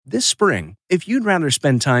This spring, if you'd rather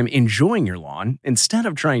spend time enjoying your lawn instead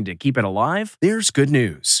of trying to keep it alive, there's good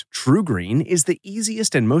news. True Green is the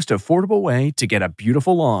easiest and most affordable way to get a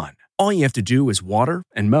beautiful lawn. All you have to do is water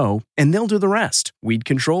and mow, and they'll do the rest. Weed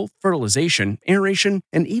control, fertilization, aeration,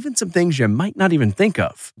 and even some things you might not even think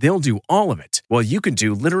of. They'll do all of it, while you can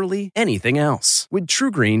do literally anything else. With True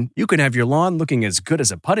Green, you can have your lawn looking as good as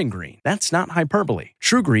a putting green. That's not hyperbole.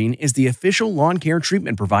 True Green is the official lawn care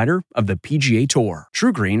treatment provider of the PGA Tour.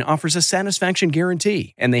 True Green offers a satisfaction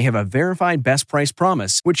guarantee, and they have a verified best price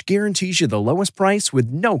promise, which guarantees you the lowest price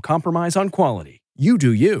with no compromise on quality. You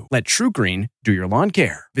do you. Let True Green do your lawn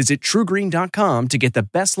care. Visit truegreen.com to get the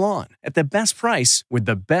best lawn at the best price with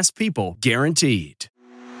the best people guaranteed.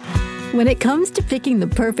 When it comes to picking the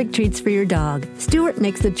perfect treats for your dog, Stewart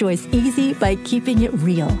makes the choice easy by keeping it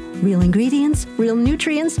real. Real ingredients, real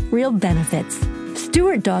nutrients, real benefits.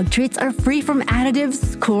 Stewart dog treats are free from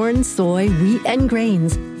additives, corn, soy, wheat, and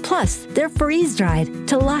grains. Plus, they're freeze-dried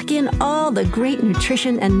to lock in all the great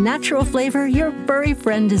nutrition and natural flavor your furry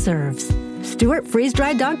friend deserves. Stewart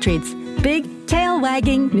freeze-dried dog treats. Big,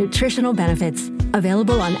 tail-wagging nutritional benefits.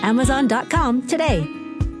 Available on Amazon.com today.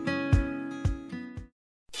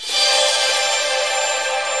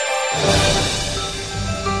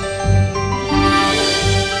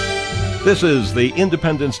 This is the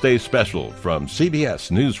Independence Day special from CBS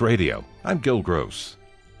News Radio. I'm Gil Gross.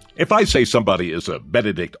 If I say somebody is a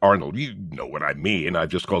Benedict Arnold, you know what I mean. I've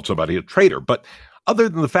just called somebody a traitor. But other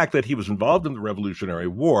than the fact that he was involved in the Revolutionary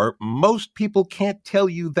War, most people can't tell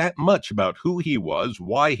you that much about who he was,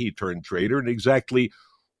 why he turned traitor, and exactly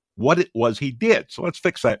what it was he did. So let's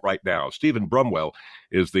fix that right now. Stephen Brumwell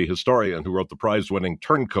is the historian who wrote the prize-winning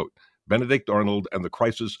Turncoat, Benedict Arnold and the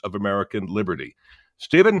Crisis of American Liberty.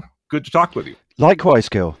 Stephen, good to talk with you. Likewise,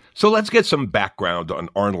 Gil. So let's get some background on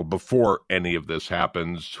Arnold before any of this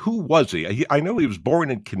happens. Who was he? I know he was born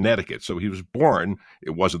in Connecticut, so he was born,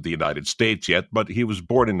 it wasn't the United States yet, but he was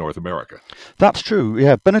born in North America. That's true,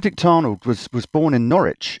 yeah. Benedict Arnold was born in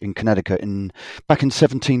Norwich in Connecticut back in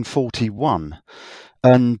 1741.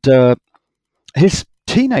 And his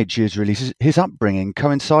teenage years, really, his upbringing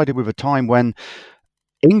coincided with a time when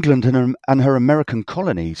England and her American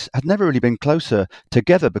colonies had never really been closer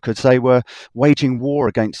together because they were waging war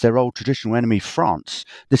against their old traditional enemy, France.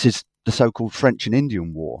 This is the so-called French and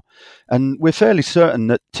Indian War. And we're fairly certain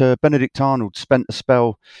that Benedict Arnold spent a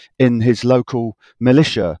spell in his local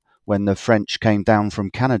militia when the French came down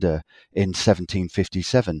from Canada in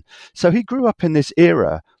 1757. So he grew up in this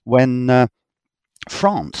era when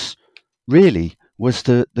France really was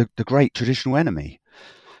the great traditional enemy.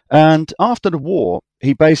 And after the war,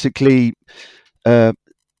 he basically was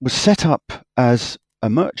set up as a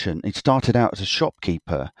merchant. He started out as a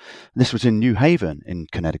shopkeeper. This was in New Haven in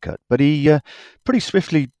Connecticut. But he pretty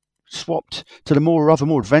swiftly swapped to the rather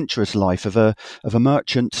more adventurous life of a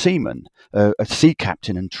merchant seaman, a sea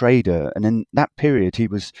captain and trader. And in that period, he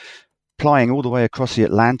was plying all the way across the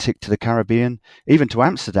Atlantic to the Caribbean, even to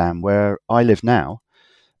Amsterdam, where I live now.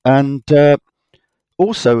 And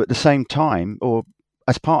also at the same time, or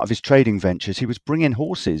as part of his trading ventures, he was bringing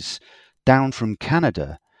horses down from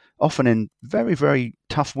Canada, often in very, very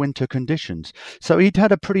tough winter conditions. So he'd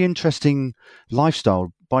had a pretty interesting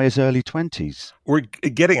lifestyle by his early 20s. We're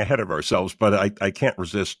getting ahead of ourselves, but I can't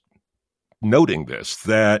resist noting this,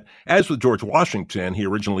 that as with George Washington, he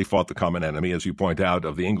originally fought the common enemy, as you point out,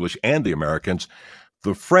 of the English and the Americans,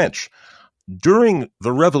 the French. During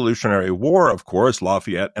the Revolutionary War, of course,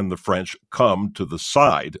 Lafayette and the French come to the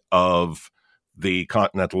side of the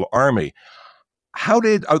Continental Army. How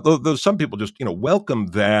did, although some people just, welcome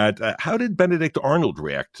that, how did Benedict Arnold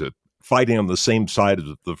react to fighting on the same side as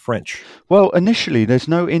the French? Well, initially, there's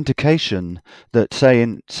no indication that, say,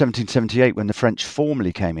 in 1778, when the French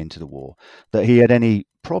formally came into the war, that he had any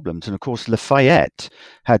problems. And of course, Lafayette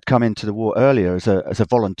had come into the war earlier as a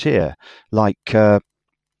volunteer, like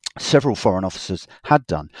several foreign officers had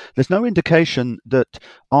done. There's no indication that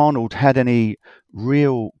Arnold had any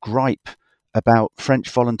real gripe about French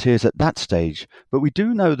volunteers at that stage, but we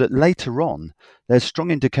do know that later on there's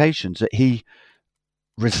strong indications that he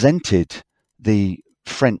resented the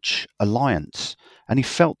French alliance and he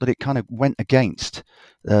felt that it kind of went against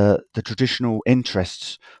the traditional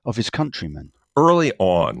interests of his countrymen. Early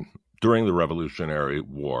on, during the Revolutionary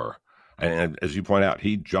War, and as you point out,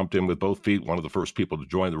 he jumped in with both feet, one of the first people to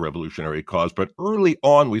join the revolutionary cause. But early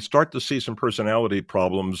on, we start to see some personality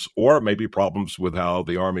problems, or maybe problems with how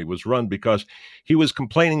the army was run, because he was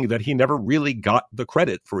complaining that he never really got the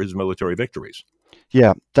credit for his military victories.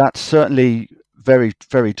 Yeah, that's certainly very,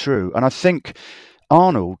 very true. And I think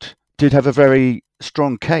Arnold did have a very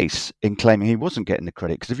strong case in claiming he wasn't getting the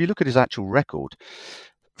credit, because if you look at his actual record,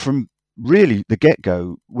 from really the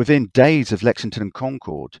get-go, within days of Lexington and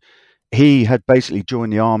Concord, he had basically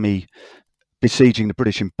joined the army besieging the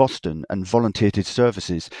British in Boston and volunteered his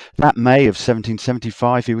services. That May of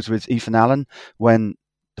 1775, he was with Ethan Allen when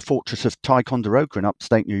the fortress of Ticonderoga in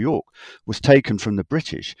upstate New York was taken from the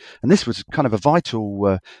British. And this was kind of a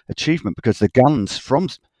vital achievement, because the guns from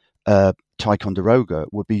Ticonderoga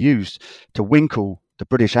would be used to winkle the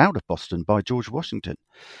British out of Boston by George Washington.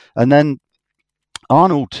 And then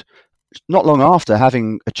Arnold, not long after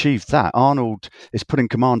having achieved that, Arnold is put in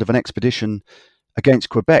command of an expedition against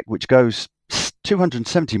Quebec, which goes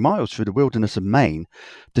 270 miles through the wilderness of Maine,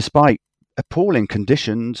 despite appalling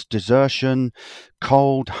conditions, desertion,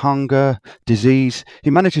 cold, hunger, disease. He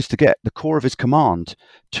manages to get the core of his command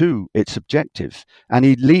to its objective, and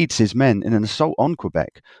he leads his men in an assault on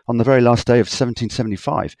Quebec on the very last day of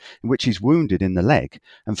 1775, in which he's wounded in the leg.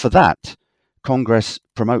 And for that, Congress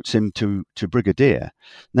promotes him to brigadier.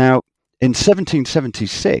 Now, in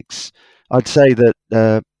 1776, I'd say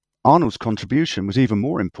that Arnold's contribution was even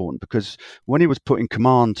more important, because when he was put in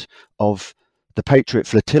command of the Patriot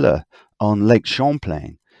flotilla on Lake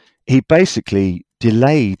Champlain, he basically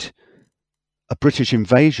delayed a British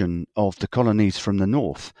invasion of the colonies from the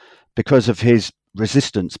north because of his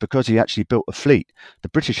resistance, because he actually built a fleet. The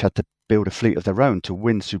British had to build a fleet of their own to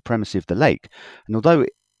win supremacy of the lake. And although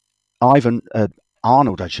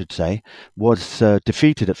Arnold, I should say, was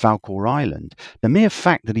defeated at Valcour Island, the mere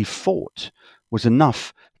fact that he fought was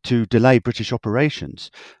enough to delay British operations.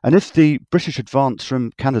 And if the British advance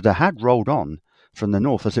from Canada had rolled on from the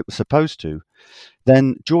north as it was supposed to,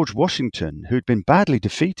 then George Washington, who'd been badly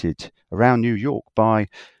defeated around New York by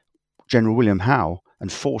General William Howe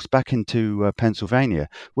and forced back into Pennsylvania,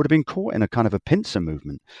 would have been caught in a kind of a pincer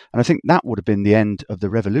movement. And I think that would have been the end of the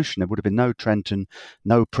revolution. There would have been no Trenton,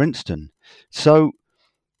 no Princeton. So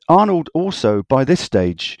Arnold also, by this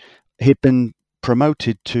stage, he'd been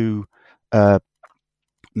promoted to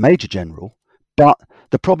Major General, but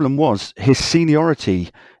the problem was his seniority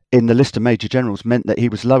in the list of Major Generals meant that he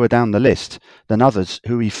was lower down the list than others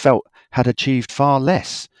who he felt had achieved far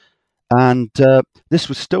less. And this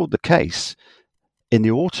was still the case in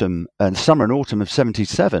the autumn and summer and autumn of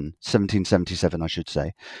 1777, I should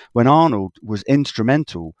say, when Arnold was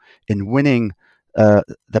instrumental in winning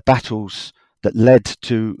the battles that led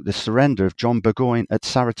to the surrender of John Burgoyne at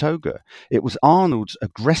Saratoga. It was Arnold's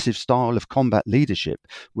aggressive style of combat leadership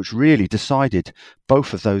which really decided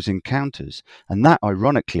both of those encounters. And that,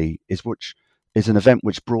 ironically, is an event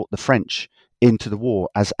which brought the French into the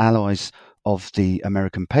war as allies of the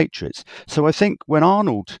American patriots. So I think when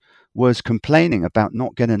Arnold was complaining about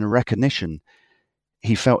not getting the recognition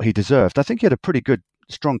he felt he deserved, I think he had a pretty good,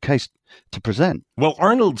 strong case to present. Well,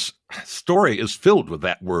 Arnold's story is filled with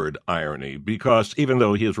that word irony, because even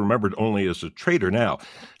though he is remembered only as a traitor now,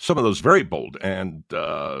 some of those very bold and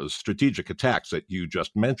strategic attacks that you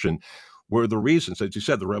just mentioned were the reasons, as you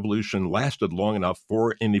said, the revolution lasted long enough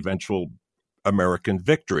for an eventual American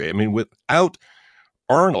victory. I mean, without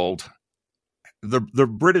Arnold, the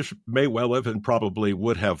British may well have and probably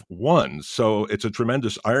would have won. So it's a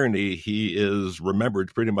tremendous irony. He is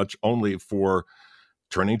remembered pretty much only for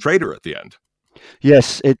turning traitor at the end.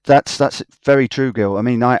 Yes, that's very true, Gil. I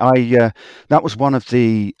mean, I that was one of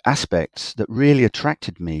the aspects that really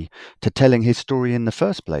attracted me to telling his story in the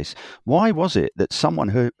first place. Why was it that someone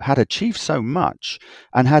who had achieved so much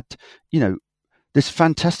and had, this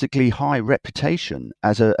fantastically high reputation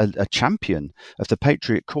as a champion of the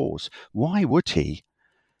patriot cause, why would he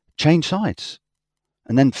change sides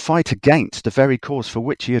and then fight against the very cause for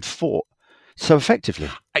which he had fought so effectively?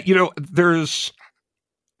 There's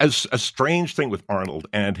a strange thing with Arnold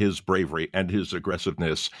and his bravery and his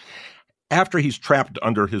aggressiveness. After he's trapped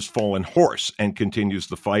under his fallen horse and continues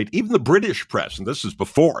the fight, even the British press, and this is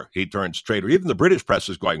before he turns traitor, even the British press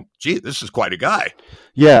is going, gee, this is quite a guy.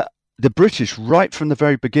 Yeah, the British, right from the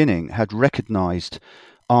very beginning, had recognized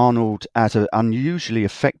Arnold as an unusually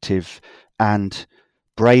effective and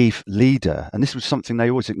brave leader, and this was something they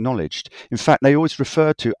always acknowledged. In fact, they always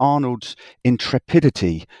referred to Arnold's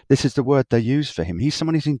intrepidity. This is the word they use for him. He's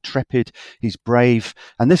someone who's intrepid, he's brave,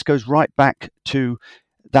 and this goes right back to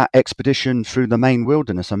that expedition through the Maine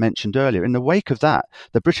wilderness I mentioned earlier. In the wake of that,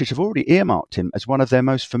 the British have already earmarked him as one of their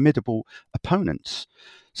most formidable opponents.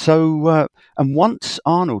 So, and once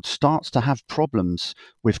Arnold starts to have problems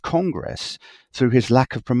with Congress through his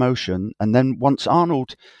lack of promotion, and then once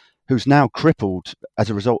Arnold, who's now crippled as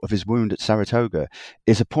a result of his wound at Saratoga,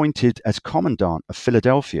 is appointed as commandant of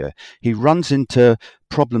Philadelphia, he runs into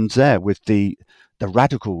problems there with the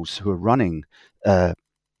radicals who are running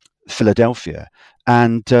Philadelphia,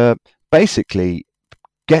 and basically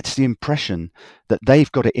gets the impression that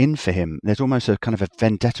they've got it in for him. There's almost a kind of a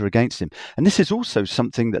vendetta against him. And this is also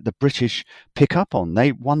something that the British pick up on.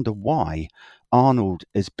 They wonder why Arnold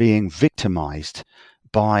is being victimized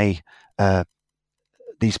by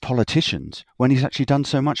these politicians when he's actually done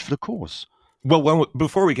so much for the cause. Well,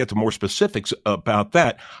 before we get to more specifics about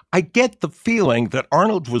that, I get the feeling that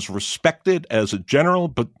Arnold was respected as a general,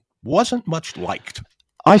 but wasn't much liked.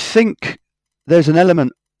 I think there's an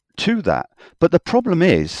element to that. But the problem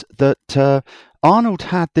is that Arnold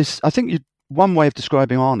had this, I think one way of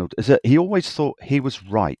describing Arnold is that he always thought he was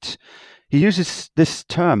right. He uses this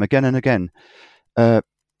term again and again,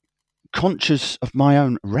 conscious of my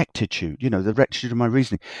own rectitude, the rectitude of my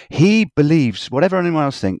reasoning. He believes whatever anyone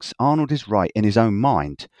else thinks, Arnold is right in his own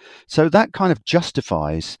mind. So that kind of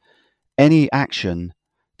justifies any action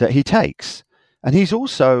that he takes. And he's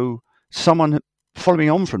also someone, following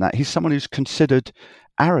on from that, he's someone who's considered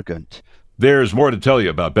arrogant. There's more to tell you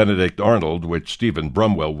about Benedict Arnold, which Stephen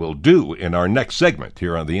Brumwell will do in our next segment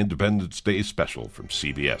here on the Independence Day Special from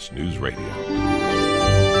CBS News Radio.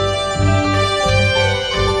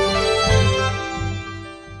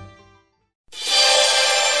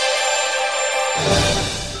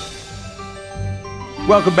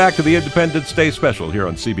 Welcome back to the Independence Day Special here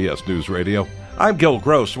on CBS News Radio. I'm Gil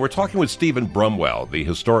Gross. We're talking with Stephen Brumwell, the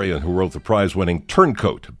historian who wrote the prize-winning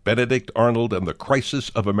Turncoat, Benedict Arnold and the Crisis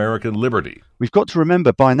of American Liberty. We've got to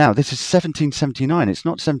remember by now, this is 1779. It's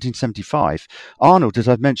not 1775. Arnold, as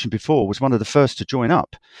I've mentioned before, was one of the first to join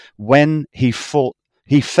up when he felt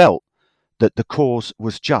that the cause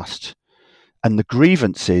was just, and the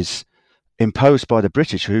grievances imposed by the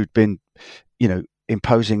British, who'd been,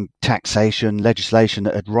 imposing taxation, legislation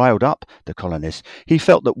that had riled up the colonists. He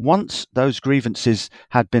felt that once those grievances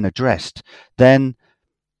had been addressed, then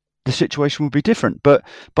the situation would be different. But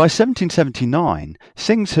by 1779,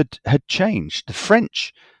 things had changed. The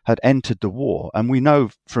French had entered the war, and we know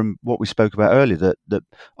from what we spoke about earlier that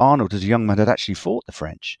Arnold, as a young man, had actually fought the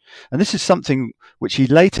French. And this is something which he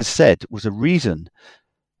later said was a reason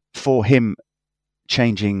for him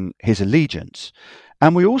changing his allegiance.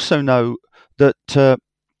 And we also know that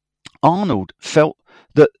Arnold felt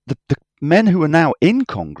that the men who were now in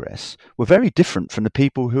Congress were very different from the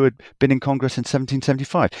people who had been in Congress in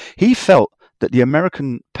 1775. He felt that the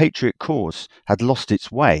American patriot cause had lost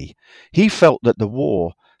its way. He felt that the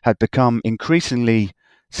war had become increasingly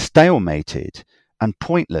stalemated and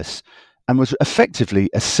pointless and was effectively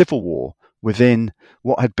a civil war within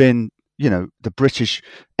what had been the British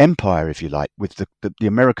Empire, if you like, with the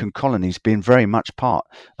American colonies being very much part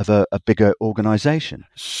of a bigger organization.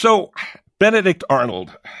 So Benedict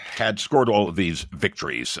Arnold had scored all of these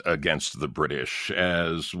victories against the British.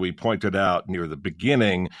 As we pointed out near the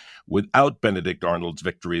beginning, without Benedict Arnold's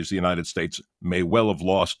victories, the United States may well have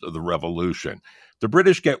lost the revolution. The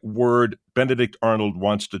British get word Benedict Arnold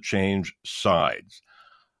wants to change sides.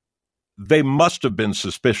 They must have been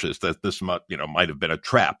suspicious that this might have been a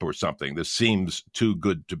trap or something. This seems too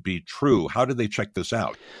good to be true. How did they check this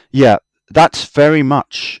out? Yeah, that's very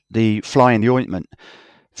much the fly in the ointment.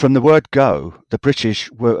 From the word go, the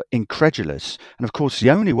British were incredulous. And of course,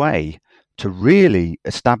 the only way to really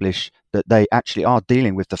establish that they actually are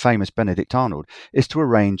dealing with the famous Benedict Arnold is to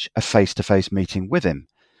arrange a face-to-face meeting with him.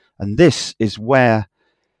 And this is where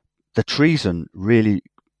the treason really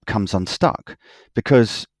comes unstuck,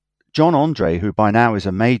 because John Andre, who by now is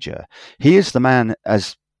a major, he is the man,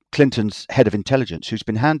 as Clinton's head of intelligence, who's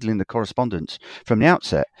been handling the correspondence from the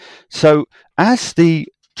outset. So as the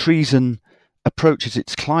treason approaches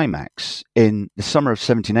its climax in the summer of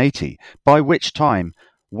 1780, by which time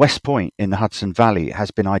West Point in the Hudson Valley has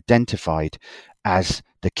been identified as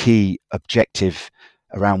the key objective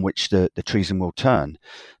around which the treason will turn,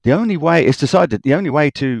 the only way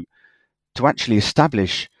to actually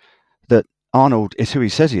establish that Arnold is who he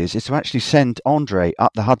says he is to actually send Andre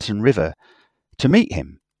up the Hudson River to meet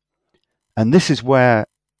him. And this is where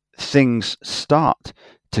things start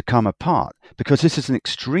to come apart, because this is an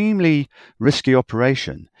extremely risky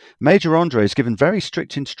operation. Major Andre is given very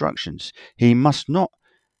strict instructions. He must not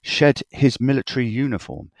shed his military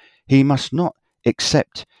uniform. He must not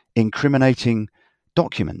accept incriminating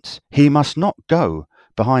documents. He must not go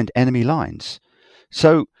behind enemy lines.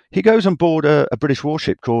 So he goes on board a British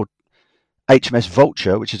warship called HMS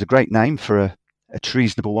Vulture, which is a great name for a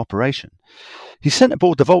treasonable operation. He's sent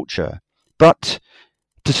aboard the Vulture, but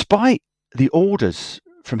despite the orders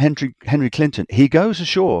from Henry Clinton, he goes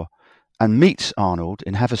ashore and meets Arnold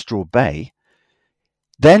in Haverstraw Bay.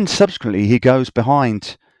 Then subsequently he goes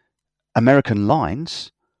behind American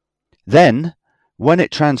lines. Then, when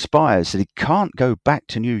it transpires that he can't go back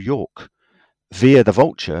to New York via the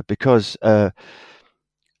Vulture because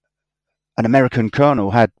an American colonel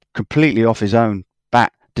had completely off his own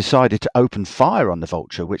bat decided to open fire on the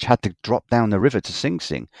Vulture, which had to drop down the river to Sing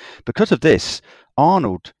Sing. Because of this,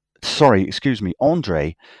 Andre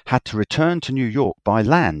had to return to New York by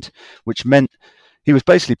land, which meant he was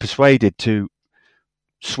basically persuaded to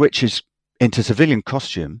switch into civilian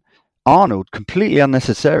costume. Arnold, completely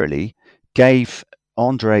unnecessarily, gave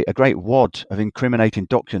Andre a great wad of incriminating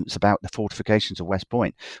documents about the fortifications of West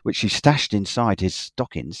Point, which he stashed inside his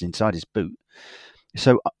stockings, inside his boot.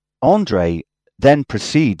 So Andre then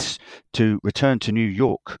proceeds to return to New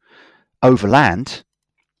York overland,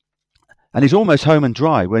 and he's almost home and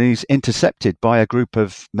dry when he's intercepted by a group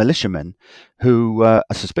of militiamen who are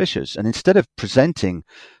suspicious. And instead of presenting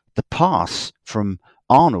the pass from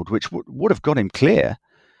Arnold, which would have got him clear,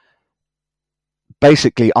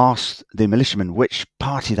 basically asked the militiamen which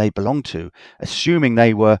party they belonged to, assuming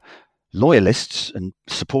they were loyalists and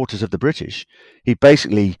supporters of the British. He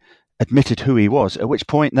basically admitted who he was, at which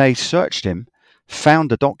point they searched him,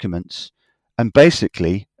 found the documents, and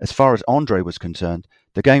basically, as far as Andre was concerned,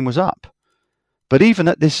 the game was up. But even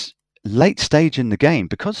at this late stage in the game,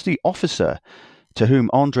 because the officer to whom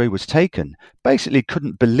Andre was taken basically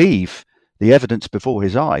couldn't believe the evidence before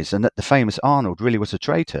his eyes and that the famous Arnold really was a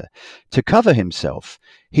traitor, to cover himself,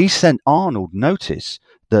 he sent Arnold notice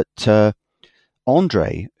that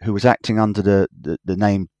Andre, who was acting under the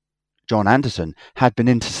name John Anderson, had been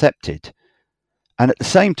intercepted. And at the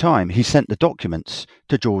same time, he sent the documents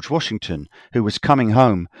to George Washington, who was coming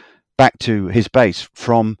home back to his base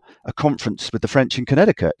from a conference with the French in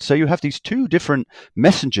Connecticut. So you have these two different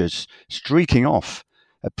messengers streaking off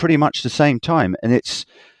at pretty much the same time. And it's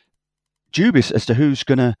dubious as to who's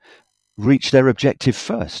going to reach their objective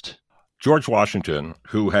first. George Washington,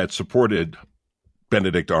 who had supported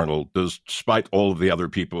Benedict Arnold, despite all of the other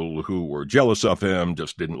people who were jealous of him,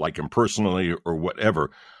 just didn't like him personally or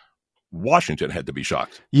whatever, Washington had to be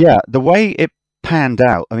shocked. Yeah, the way it panned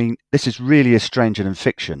out, I mean, this is really as stranger than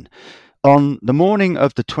fiction. On the morning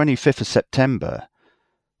of the 25th of September,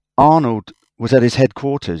 Arnold was at his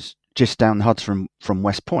headquarters just down the Hudson from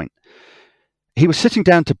West Point. He was sitting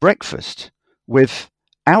down to breakfast with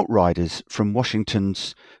outriders from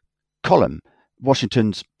Washington's column,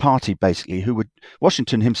 Washington's party, basically,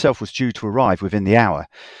 Washington himself was due to arrive within the hour.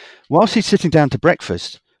 Whilst he's sitting down to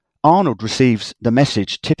breakfast, Arnold receives the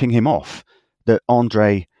message tipping him off that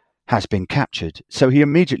Andre has been captured. So he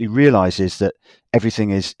immediately realizes that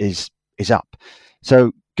everything is up.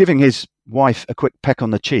 So giving his wife a quick peck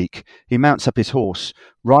on the cheek, he mounts up his horse,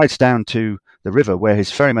 rides down to the river where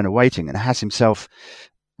his ferrymen are waiting, and has himself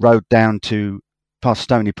rowed down to past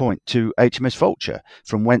Stony Point to HMS Vulture,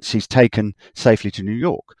 from whence he's taken safely to New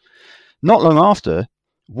York. Not long after,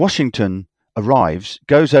 Washington arrives,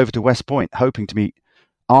 goes over to West Point hoping to meet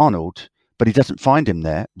Arnold, but he doesn't find him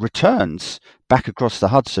there, returns back across the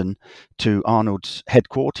Hudson to Arnold's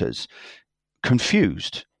headquarters,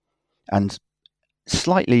 confused and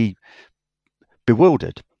slightly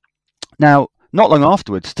bewildered. Now, not long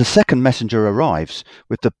afterwards, the second messenger arrives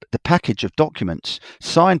with the package of documents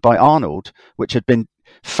signed by Arnold, which had been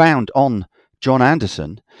found on John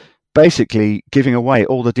Anderson, basically giving away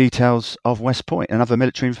all the details of West Point and other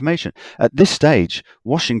military information. At this stage,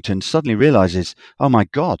 Washington suddenly realizes, oh my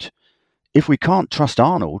God, if we can't trust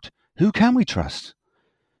Arnold, who can we trust?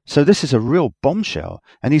 So this is a real bombshell.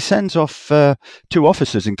 And he sends off two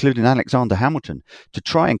officers, including Alexander Hamilton, to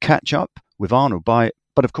try and catch up with Arnold.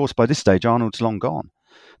 But of course, by this stage, Arnold's long gone.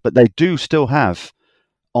 But they do still have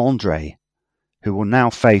Andre, who will now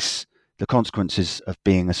face the consequences of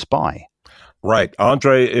being a spy. Right.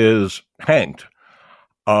 Andre is hanged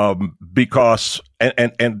because,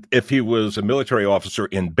 and if he was a military officer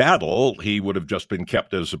in battle, he would have just been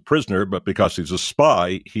kept as a prisoner. But because he's a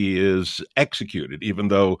spy, he is executed, even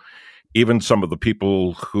though some of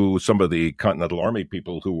the Continental Army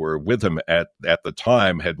people who were with him at the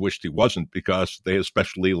time had wished he wasn't, because they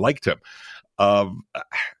especially liked him.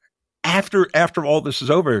 After all this is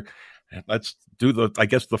over, let's do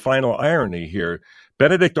the final irony here.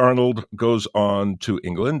 Benedict Arnold goes on to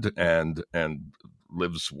England and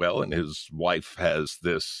lives well, and his wife has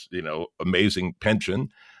this, amazing pension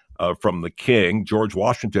from the king. George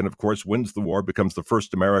Washington, of course, wins the war, becomes the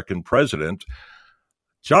first American president.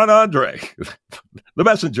 John Andre, the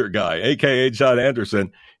messenger guy, a.k.a. John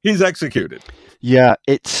Anderson, he's executed. Yeah,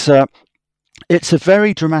 it's a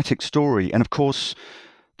very dramatic story. And of course,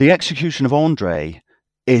 the execution of Andre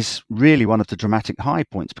is really one of the dramatic high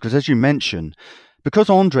points, because as you mentioned,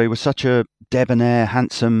 because Andre was such a debonair,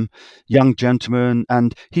 handsome young gentleman,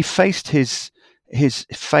 and he faced his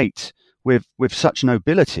fate with such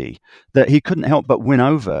nobility that he couldn't help but win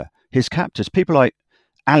over his captors. People like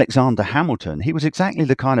Alexander Hamilton, he was exactly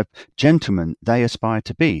the kind of gentleman they aspired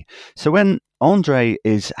to be. So when Andre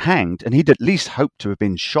is hanged, and he'd at least hoped to have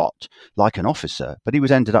been shot like an officer, but he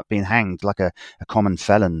was ended up being hanged like a common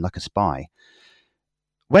felon, like a spy.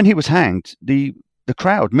 When he was hanged, the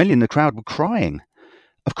crowd were crying.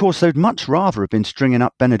 Of course, they'd much rather have been stringing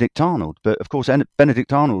up Benedict Arnold, but of course,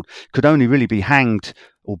 Benedict Arnold could only really be hanged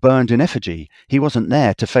or burned in effigy. He wasn't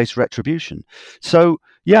there to face retribution. So,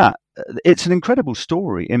 yeah, it's an incredible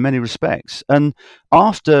story in many respects. And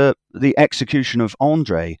after the execution of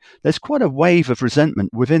Andre, there's quite a wave of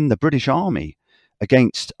resentment within the British Army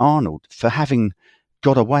against Arnold for having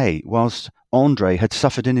got away whilst Andre had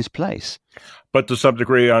suffered in his place. But to some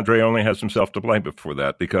degree, Andre only has himself to blame for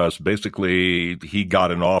that, because basically he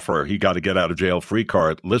got an offer. He got a get out of jail free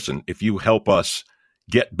card. Listen, if you help us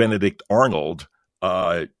get Benedict Arnold,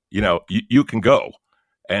 you can go.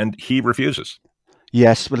 And he refuses.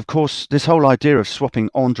 Yes, but of course, this whole idea of swapping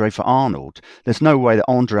Andre for Arnold, there's no way that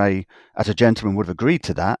Andre, as a gentleman, would have agreed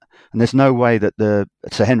to that. And there's no way that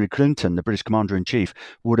Sir Henry Clinton, the British Commander-in-Chief,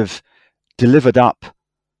 would have delivered up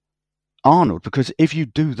Arnold, because if you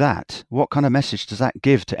do that, what kind of message does that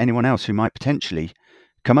give to anyone else who might potentially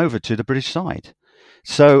come over to the British side?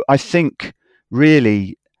 So I think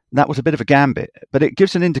really that was a bit of a gambit, but it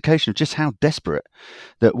gives an indication of just how desperate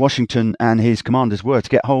that Washington and his commanders were to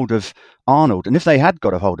get hold of Arnold. And if they had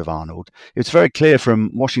got a hold of Arnold, it's very clear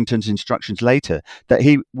from Washington's instructions later that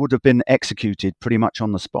he would have been executed pretty much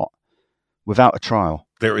on the spot without a trial.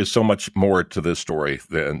 There is so much more to this story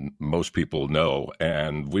than most people know,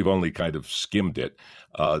 and we've only kind of skimmed it.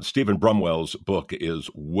 Stephen Brumwell's book is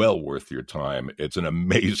well worth your time. It's an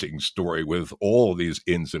amazing story with all these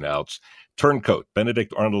ins and outs. Turncoat,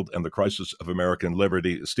 Benedict Arnold and the Crisis of American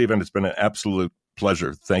Liberty. Stephen, it's been an absolute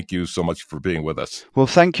pleasure. Thank you so much for being with us. Well,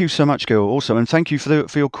 thank you so much, Gil, also, and thank you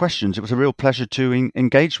for your questions. It was a real pleasure to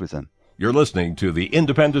engage with them. You're listening to the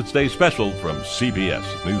Independence Day special from CBS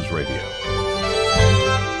News Radio.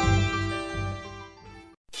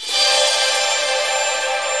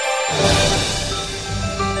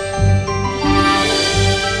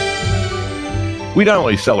 We not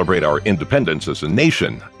only celebrate our independence as a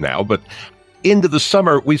nation now, but into the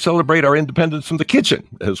summer, we celebrate our independence from the kitchen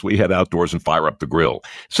as we head outdoors and fire up the grill.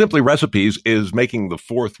 Simply Recipes is making the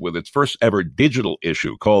fourth with its first ever digital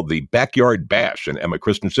issue called the Backyard Bash. And Emma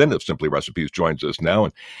Christensen of Simply Recipes joins us now.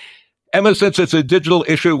 And Emma, since it's a digital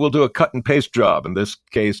issue, we'll do a cut and paste job. In this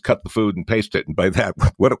case, cut the food and paste it. And by that,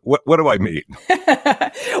 what do I mean?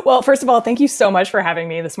 Well, first of all, thank you so much for having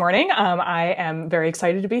me this morning. I am very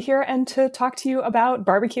excited to be here and to talk to you about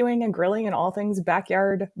barbecuing and grilling and all things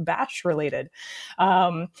backyard bash related.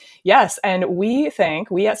 Yes, and we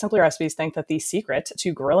at Simply Recipes think that the secret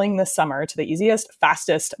to grilling this summer, to the easiest,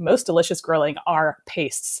 fastest, most delicious grilling, are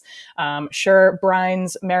pastes. Sure,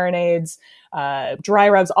 brines, marinades, dry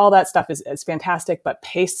rubs, all that stuff is fantastic, but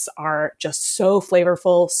pastes are just so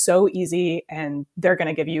flavorful, so easy, and they're going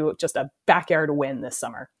to give you just a backyard win this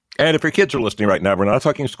summer. And if your kids are listening right now, we're not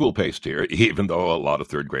talking school paste here, even though a lot of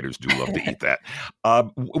third graders do love to eat that.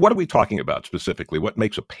 What are we talking about specifically? What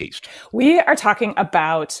makes a paste? We are talking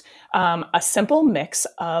about a simple mix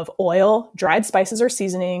of oil, dried spices or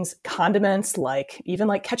seasonings, condiments like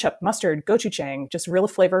ketchup, mustard, gochujang, just real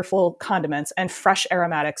flavorful condiments, and fresh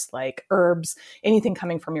aromatics like herbs, anything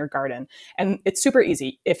coming from your garden. And it's super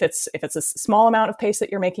easy. If it's a small amount of paste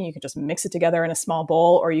that you're making, you can just mix it together in a small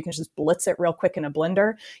bowl, or you can just blitz it real quick in a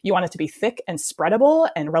blender. You want it to be thick and spreadable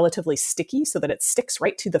and relatively sticky so that it sticks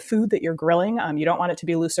right to the food that you're grilling. You don't want it to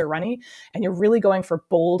be loose or runny. And you're really going for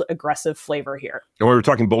bold, aggressive flavor here. And when we're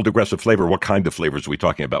talking bold, aggressive flavor, what kind of flavors are we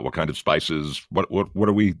talking about? What kind of spices? What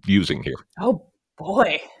are we using here? Oh,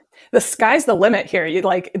 boy. The sky's the limit here.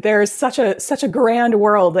 There's such a grand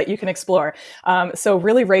world that you can explore. So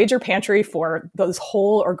really raid your pantry for those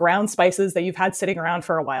whole or ground spices that you've had sitting around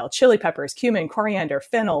for a while. Chili peppers, cumin, coriander,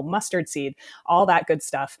 fennel, mustard seed, all that good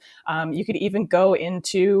stuff. You could even go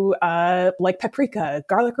into paprika,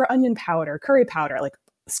 garlic or onion powder, curry powder,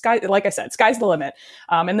 like I said, sky's the limit.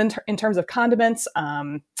 And then in terms of condiments,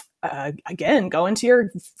 again, go into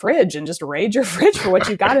your fridge and just raid your fridge for what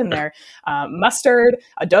you got in there. Mustard,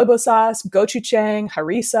 adobo sauce, gochujang,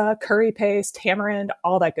 harissa, curry paste, tamarind,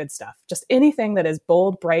 all that good stuff. Just anything that is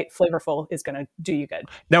bold, bright, flavorful is going to do you good.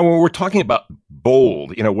 Now, when we're talking about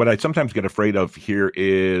bold, what I sometimes get afraid of here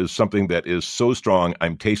is something that is so strong,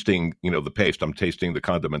 I'm tasting, the paste, I'm tasting the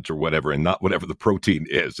condiments or whatever, and not whatever the protein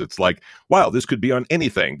is. It's like, wow, this could be on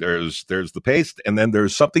anything. There's the paste, and then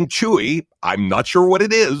there's something chewy. I'm not sure what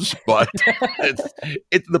it is. is, but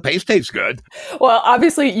the paste tastes good. Well,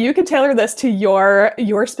 obviously, you can tailor this to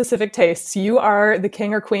your specific tastes. You are the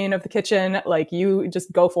king or queen of the kitchen. Like, you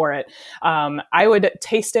just go for it. I would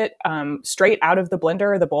taste it straight out of the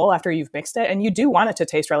blender or the bowl after you've mixed it, and you do want it to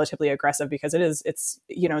taste relatively aggressive because it's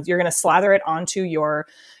you're going to slather it onto your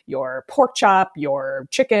pork chop, your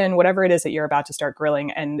chicken, whatever it is that you're about to start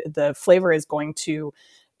grilling, and the flavor is going to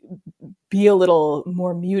be a little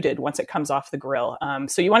more muted once it comes off the grill.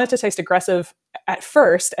 So you want it to taste aggressive at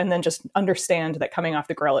first, and then just understand that coming off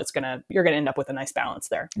the grill, you're gonna end up with a nice balance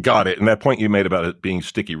there. Got it. And that point you made about it being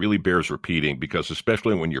sticky really bears repeating, because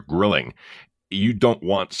especially when you're grilling, you don't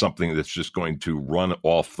want something that's just going to run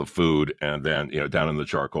off the food and then down in the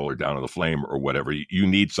charcoal or down in the flame or whatever. You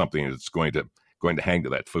need something that's going to hang to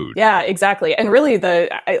that food. Yeah, exactly. And really,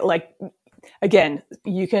 again,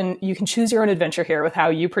 you can choose your own adventure here with how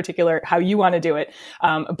you want to do it.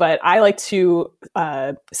 But I like to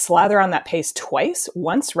slather on that paste twice,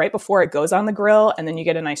 once right before it goes on the grill, and then you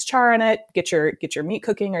get a nice char on it, get your meat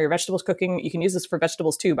cooking or your vegetables cooking. You can use this for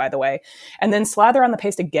vegetables too, by the way. And then slather on the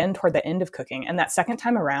paste again toward the end of cooking. And that second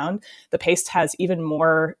time around, the paste has even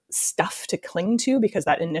more stuff to cling to because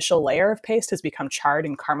that initial layer of paste has become charred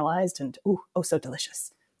and caramelized and oh so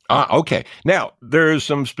delicious. Okay. Now, there's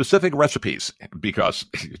some specific recipes, because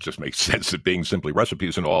it just makes sense, it being simply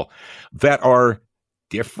recipes and all, that are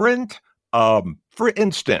different. For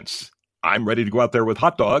instance, I'm ready to go out there with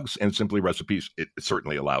hot dogs, and Simply Recipes, it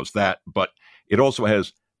certainly allows that, but it also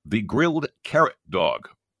has the grilled carrot dog,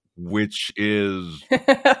 which is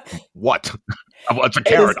what? Well, it's a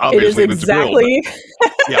carrot, obviously. It is exactly.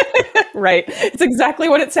 Yeah. Right. It's exactly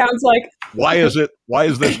what it sounds like. Why is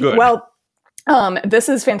this good? Well, this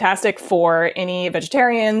is fantastic for any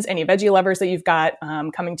vegetarians, any veggie lovers that you've got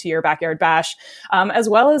coming to your backyard bash, as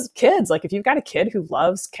well as kids. Like, if you've got a kid who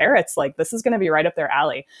loves carrots, like, this is going to be right up their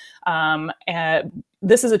alley. And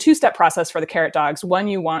this is a two-step process for the carrot dogs. One,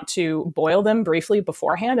 you want to boil them briefly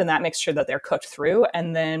beforehand, and that makes sure that they're cooked through,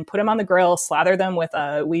 and then put them on the grill, slather them with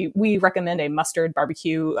we recommend a mustard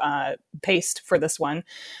barbecue paste for this one.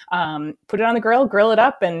 Put it on the grill it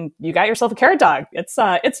up, and you got yourself a carrot dog.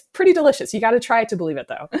 It's pretty delicious. You got to try it to believe it,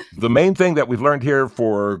 though. The main thing that we've learned here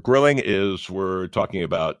for grilling is we're talking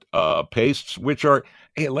about pastes, which are,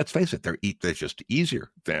 hey, let's face it, they're just easier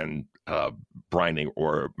than brining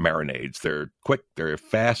or marinades. They're quick, they're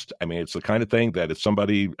fast. I mean, it's the kind of thing that if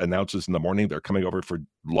somebody announces in the morning they're coming over for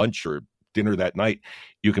lunch or dinner that night,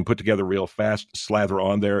 you can put together real fast, slather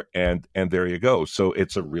on there, and there you go. So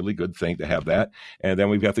it's a really good thing to have that. And then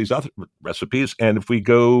we've got these other recipes. And if we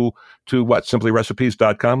go to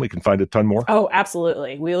simplyrecipes.com, we can find a ton more. Oh,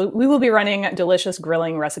 absolutely. We will be running delicious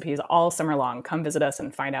grilling recipes all summer long. Come visit us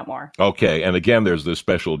and find out more. Okay. And again, there's this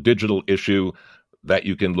special digital issue that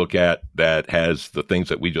you can look at that has the things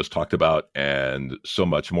that we just talked about and so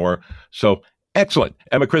much more. So excellent.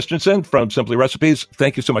 Emma Christensen from Simply Recipes,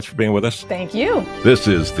 thank you so much for being with us. Thank you. This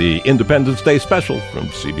is the Independence Day special from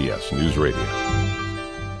CBS News Radio.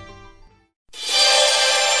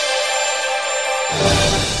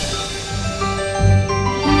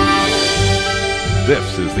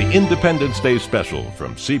 This is the Independence Day special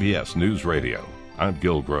from CBS News Radio. I'm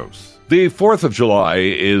Gil Gross. The 4th of July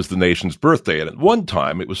is the nation's birthday, and at one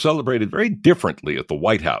time it was celebrated very differently at the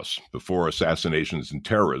White House before assassinations and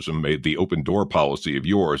terrorism made the open door policy of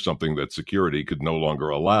yore something that security could no longer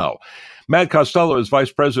allow. Matt Costello is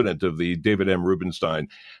vice president of the David M. Rubenstein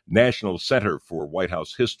National Center for White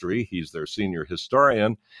House History. He's their senior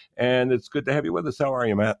historian, and it's good to have you with us. How are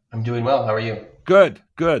you, Matt? I'm doing well. How are you? Good,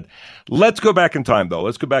 good. Let's go back in time, though.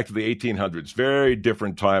 Let's go back to the 1800s. Very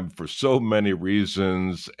different time for so many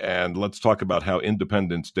reasons, and let's talk about how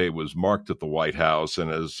Independence Day was marked at the White House. And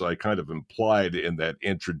as I kind of implied in that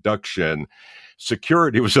introduction,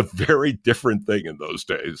 security was a very different thing in those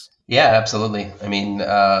days. Yeah, absolutely. I mean,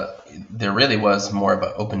 there really was more of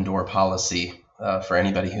an open door policy for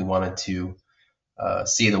anybody who wanted to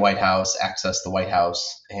see the White House, access the White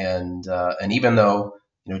House. And even though,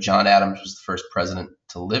 John Adams was the first president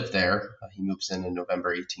to live there, he moves in November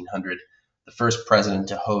 1800. The first president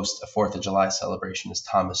to host a 4th of July celebration is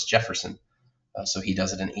Thomas Jefferson. So he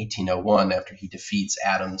does it in 1801 after he defeats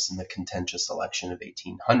Adams in the contentious election of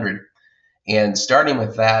 1800. And starting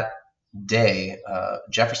with that day,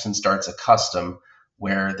 Jefferson starts a custom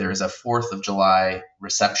where there's a 4th of July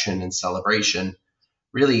reception and celebration,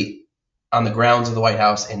 really on the grounds of the White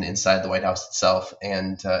House and inside the White House itself.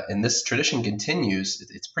 And this tradition continues.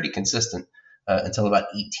 It's pretty consistent until about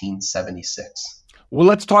 1876. Well,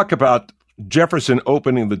 let's talk about Jefferson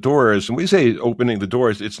opening the doors, and we say opening the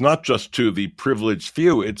doors, it's not just to the privileged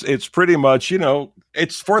few. It's pretty much,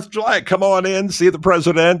 it's 4th of July. Come on in, see the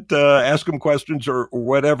president, ask him questions or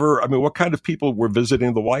whatever. I mean, what kind of people were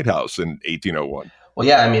visiting the White House in 1801? Well,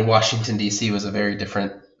 yeah, I mean, Washington, D.C. was a very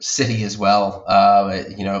different city as well.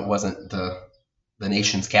 It wasn't the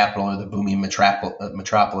nation's capital or the booming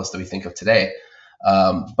metropolis that we think of today.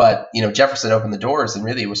 But Jefferson opened the doors, and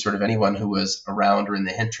really it was sort of anyone who was around or in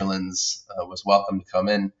the hinterlands was welcome to come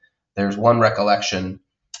in. There's one recollection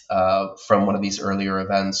from one of these earlier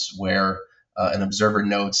events where an observer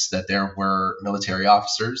notes that there were military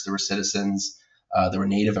officers, there were citizens, there were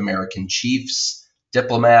Native American chiefs,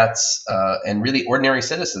 diplomats, and really ordinary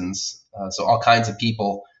citizens. So all kinds of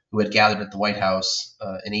people who had gathered at the White House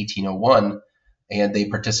in 1801, and they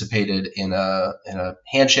participated in a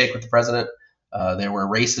handshake with the president. There were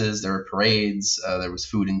races, there were parades, there was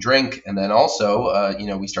food and drink, and then also,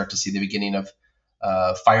 we start to see the beginning of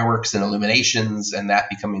fireworks and illuminations, and that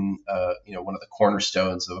becoming, one of the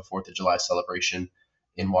cornerstones of a 4th of July celebration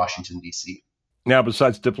in Washington, D.C. Now,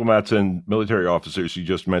 besides diplomats and military officers, you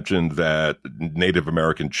just mentioned that Native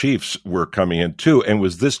American chiefs were coming in too. And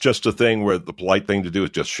was this just a thing where the polite thing to do is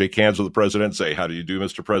just shake hands with the president, say, "How do you do,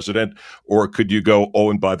 Mr. President?" Or could you go, "Oh,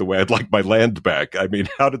 and by the way, I'd like my land back"? I mean,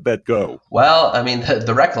 how did that go? Well, I mean,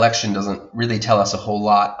 the recollection doesn't really tell us a whole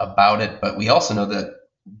lot about it, but we also know that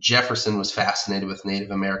Jefferson was fascinated with Native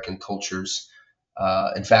American cultures.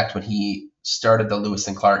 In fact, when he started the Lewis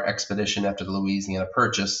and Clark expedition after the Louisiana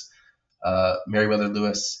Purchase, Meriwether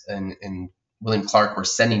Lewis and William Clark were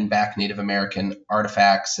sending back Native American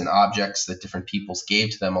artifacts and objects that different peoples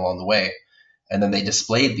gave to them along the way. And then they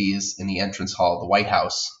displayed these in the entrance hall of the White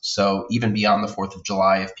House. So even beyond the 4th of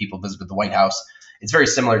July, if people visited the White House, it's very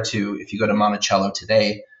similar to if you go to Monticello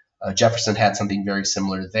today. Jefferson had something very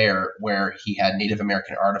similar there where he had Native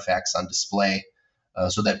American artifacts on display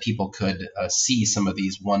so that people could see some of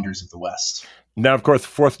these wonders of the West. Now, of course, the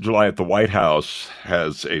 4th of July at the White House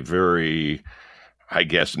has a very, I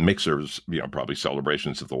guess, mixers, probably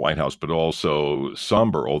celebrations at the White House, but also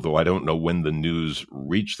somber, although I don't know when the news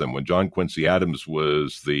reached them. When John Quincy Adams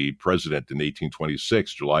was the president in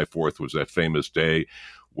 1826, July 4th was that famous day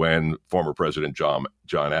when former President John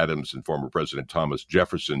Adams and former President Thomas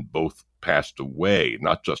Jefferson both passed away,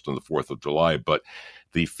 not just on the 4th of July, but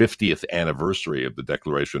the 50th anniversary of the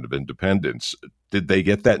Declaration of Independence. Did they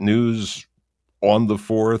get that news on the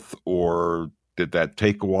 4th, or did that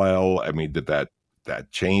take a while? I mean, did that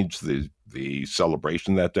change the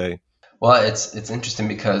celebration that day? Well, it's interesting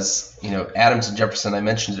because, Adams and Jefferson, I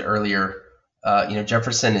mentioned it earlier,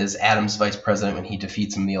 Jefferson is Adams' vice president when he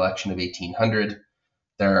defeats him in the election of 1800.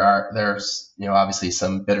 There's obviously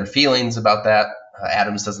some bitter feelings about that.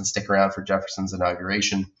 Adams doesn't stick around for Jefferson's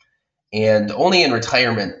inauguration. And only in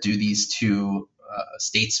retirement do these two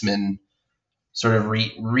statesmen sort of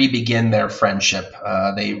re-begin their friendship.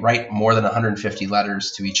 They write more than 150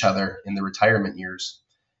 letters to each other in the retirement years.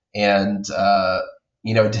 And,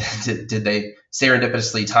 did they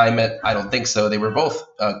serendipitously time it? I don't think so. They were both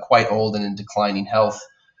quite old and in declining health.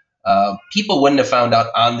 People wouldn't have found out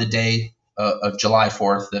on the day of July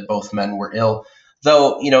 4th that both men were ill,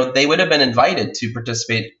 though, they would have been invited to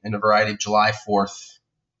participate in a variety of July 4th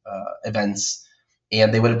events,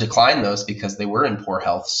 and they would have declined those because they were in poor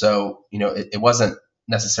health. So, it wasn't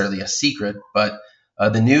necessarily a secret, but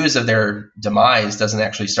the news of their demise doesn't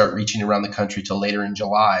actually start reaching around the country till later in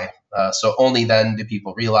July. So only then do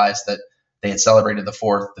people realize that they had celebrated the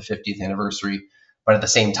 4th, the 50th anniversary, but at the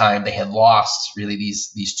same time, they had lost really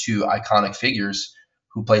these two iconic figures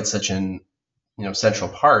who played such an central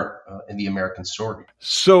part in the American story.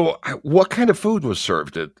 So what kind of food was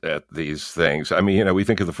served at these things? I mean, we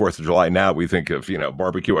think of the 4th of July now, we think of,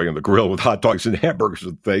 barbecuing on the grill with hot dogs and hamburgers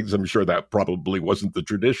and things. I'm sure that probably wasn't the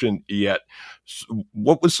tradition yet. So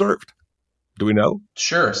what was served? Do we know?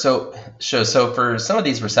 Sure. So for some of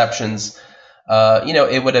these receptions,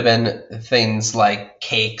 it would have been things like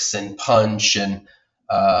cakes and punch and,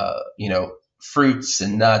 fruits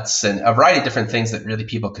and nuts and a variety of different things that really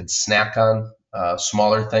people could snack on.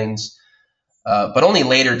 Smaller things, but only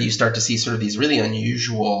later do you start to see sort of these really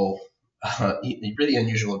unusual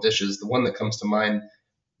dishes. The one that comes to mind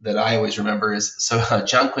that I always remember is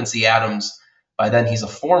John Quincy Adams. By then, he's a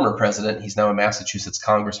former president. He's now a Massachusetts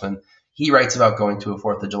congressman. He writes about going to a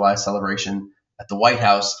 4th of July celebration at the White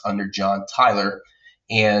House under John Tyler,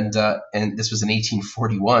 and this was in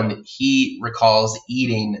 1841. He recalls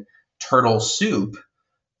eating turtle soup.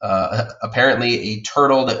 Apparently, a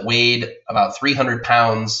turtle that weighed about 300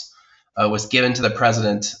 pounds was given to the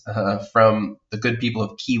president from the good people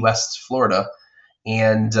of Key West, Florida,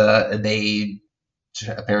 and they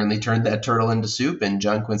apparently turned that turtle into soup, and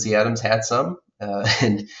John Quincy Adams had some.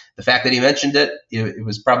 And the fact that he mentioned it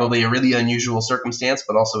was probably a really unusual circumstance,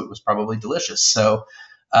 but also it was probably delicious. So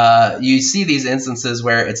you see these instances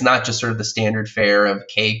where it's not just sort of the standard fare of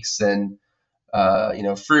cakes and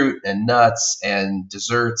fruit and nuts and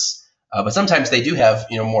desserts, but sometimes they do have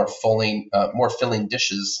more filling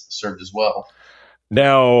dishes served as well.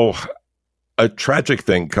 Now, a tragic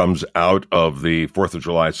thing comes out of the 4th of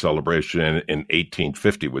July celebration in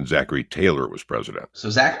 1850 when Zachary Taylor was president. So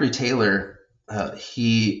Zachary Taylor,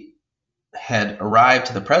 he had arrived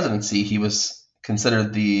to the presidency. He was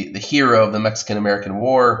considered the hero of the Mexican-American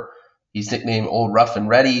War. He's nicknamed Old Rough and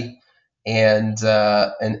Ready, and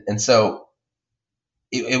so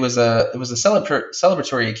it was a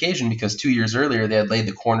celebratory occasion because 2 years earlier they had laid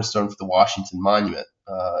the cornerstone for the Washington Monument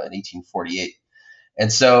in 1848,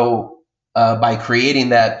 and so by creating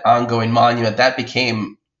that ongoing monument, that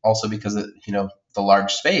became also because of the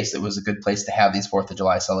large space. It was a good place to have these 4th of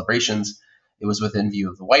July celebrations. It was within view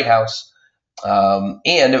of the White House. And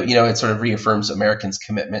it sort of reaffirms Americans'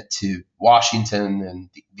 commitment to Washington and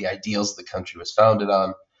the ideals the country was founded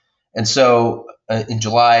on. And so in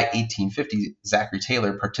July 1850, Zachary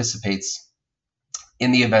Taylor participates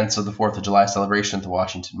in the events of the 4th of July celebration at the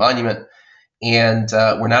Washington Monument. And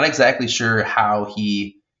we're not exactly sure how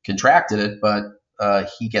he contracted it, but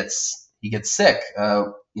he gets sick,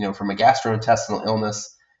 from a gastrointestinal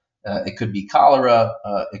illness. It could be cholera.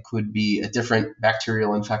 It could be a different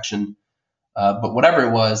bacterial infection. But whatever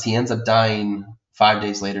it was, he ends up dying 5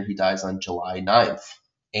 days later. He dies on July 9th.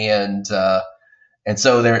 And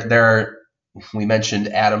so there are, we mentioned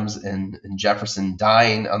Adams and Jefferson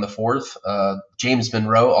dying on the 4th. James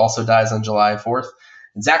Monroe also dies on July 4th.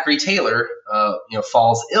 And Zachary Taylor,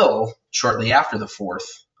 falls ill shortly after the 4th.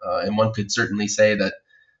 And one could certainly say that,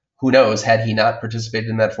 who knows, had he not participated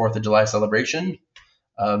in that 4th of July celebration,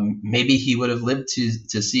 maybe he would have lived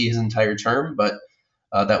to see his entire term, but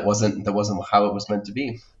that wasn't how it was meant to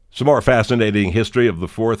be. Some more fascinating history of the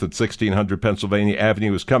 4th at 1600 Pennsylvania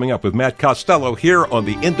Avenue is coming up with Matt Costello here on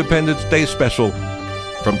the Independence Day special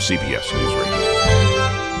from CBS News Radio.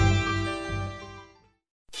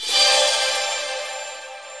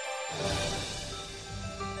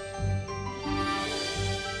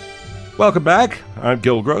 Welcome back. I'm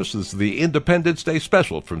Gil Gross. This is the Independence Day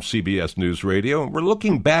special from CBS News Radio, and we're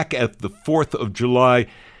looking back at the 4th of July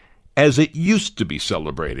as it used to be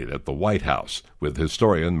celebrated at the White House with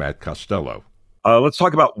historian Matt Costello. Let's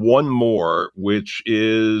talk about one more, which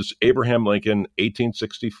is Abraham Lincoln,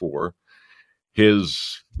 1864,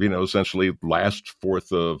 his, essentially last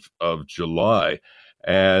 4th of July.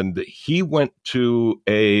 And he went to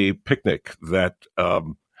a picnic that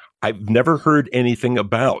I've never heard anything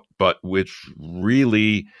about, but which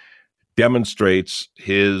really demonstrates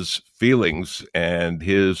his feelings and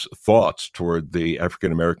his thoughts toward the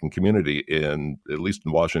African-American community at least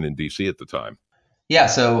in Washington, D.C. at the time. Yeah.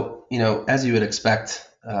 So, as you would expect,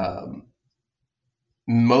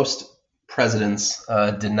 most presidents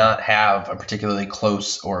did not have a particularly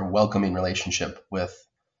close or welcoming relationship with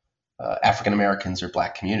African-Americans or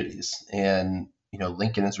Black communities. And,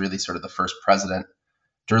 Lincoln is really sort of the first president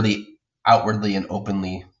to really outwardly and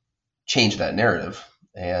openly change that narrative.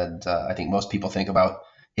 And I think most people think about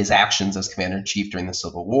his actions as commander-in-chief during the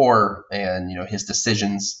Civil War and, his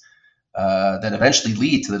decisions that eventually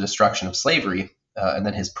lead to the destruction of slavery and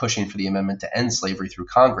then his pushing for the amendment to end slavery through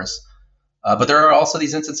Congress. But there are also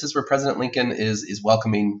these instances where President Lincoln is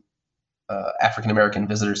welcoming African-American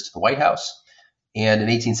visitors to the White House. And in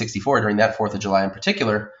 1864, during that 4th of July in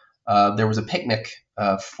particular, there was a picnic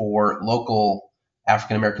for local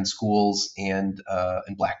African-American schools and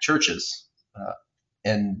Black churches.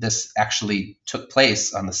 And this actually took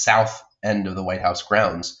place on the south end of the White House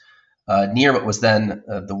grounds, near what was then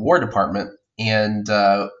the War Department. And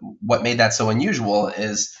what made that so unusual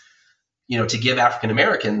is, to give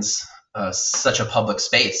African-Americans such a public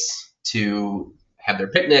space to have their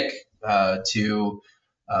picnic, to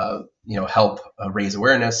help raise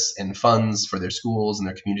awareness and funds for their schools and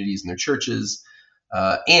their communities and their churches.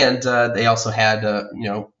 And they also had,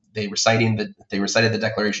 they recited the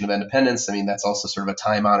Declaration of Independence. I mean, that's also sort of a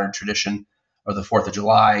time-honored tradition of the 4th of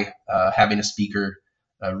July, having a speaker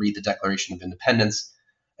read the Declaration of Independence.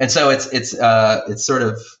 And so it's sort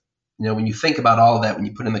of, when you think about all of that, when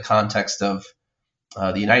you put in the context of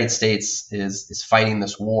the United States is fighting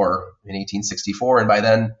this war in 1864, and by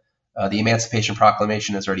then the Emancipation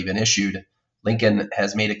Proclamation has already been issued. Lincoln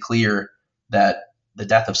has made it clear that the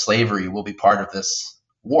death of slavery will be part of this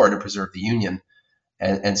war to preserve the Union.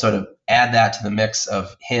 And sort of add that to the mix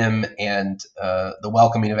of him and the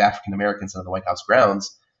welcoming of African Americans into the White House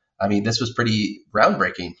grounds, I mean, this was pretty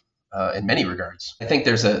groundbreaking in many regards. I think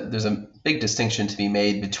there's a big distinction to be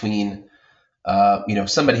made between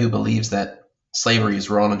somebody who believes that slavery is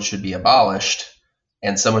wrong and should be abolished,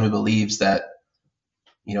 and someone who believes that,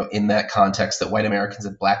 in that context, that white Americans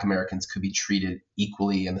and black Americans could be treated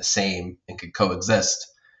equally and the same and could coexist.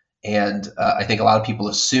 And I think a lot of people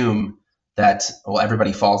assume that,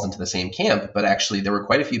 everybody falls into the same camp, but actually there were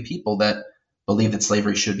quite a few people that believed that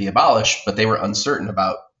slavery should be abolished, but they were uncertain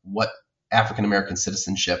about what African American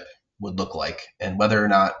citizenship would look like and whether or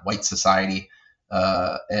not white society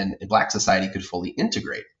and black society could fully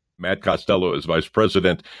integrate. Matt Costello is vice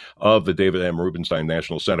president of the David M. Rubenstein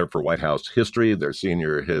National Center for White House History, their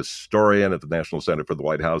senior historian at the National Center for the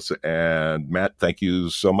White House. And Matt, thank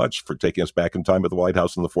you so much for taking us back in time at the White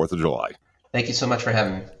House on the 4th of July. Thank you so much for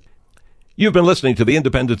having me. You've been listening to the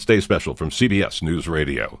Independence Day Special from CBS News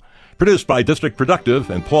Radio. Produced by District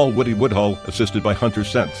Productive and Paul Woody Woodhull, assisted by Hunter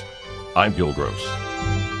Sense. I'm Gil Gross.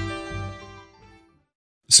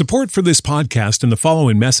 Support for this podcast and the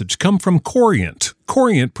following message come from Corient.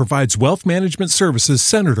 Corient provides wealth management services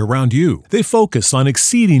centered around you. They focus on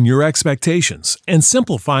exceeding your expectations and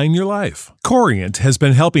simplifying your life. Corient has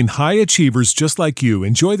been helping high achievers just like you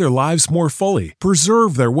enjoy their lives more fully,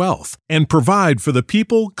 preserve their wealth, and provide for the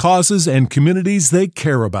people, causes, and communities they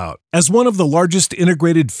care about. As one of the largest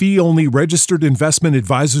integrated fee-only registered investment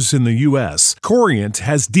advisors in the U.S., Corient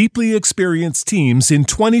has deeply experienced teams in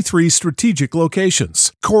 23 strategic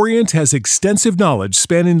locations. Corient has extensive knowledge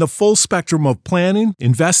spanning the full spectrum of planning,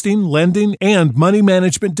 investing, lending, and money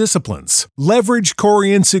management disciplines. Leverage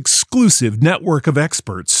Corient's exclusive network of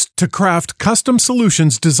experts to craft custom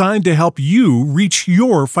solutions designed to help you reach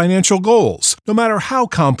your financial goals, no matter how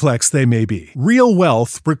complex they may be. Real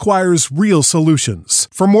wealth requires real solutions.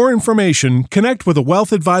 For more information, connect with a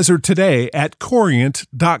wealth advisor today at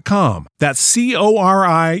Corient.com. That's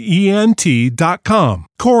Corient.com.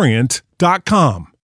 Corient.com.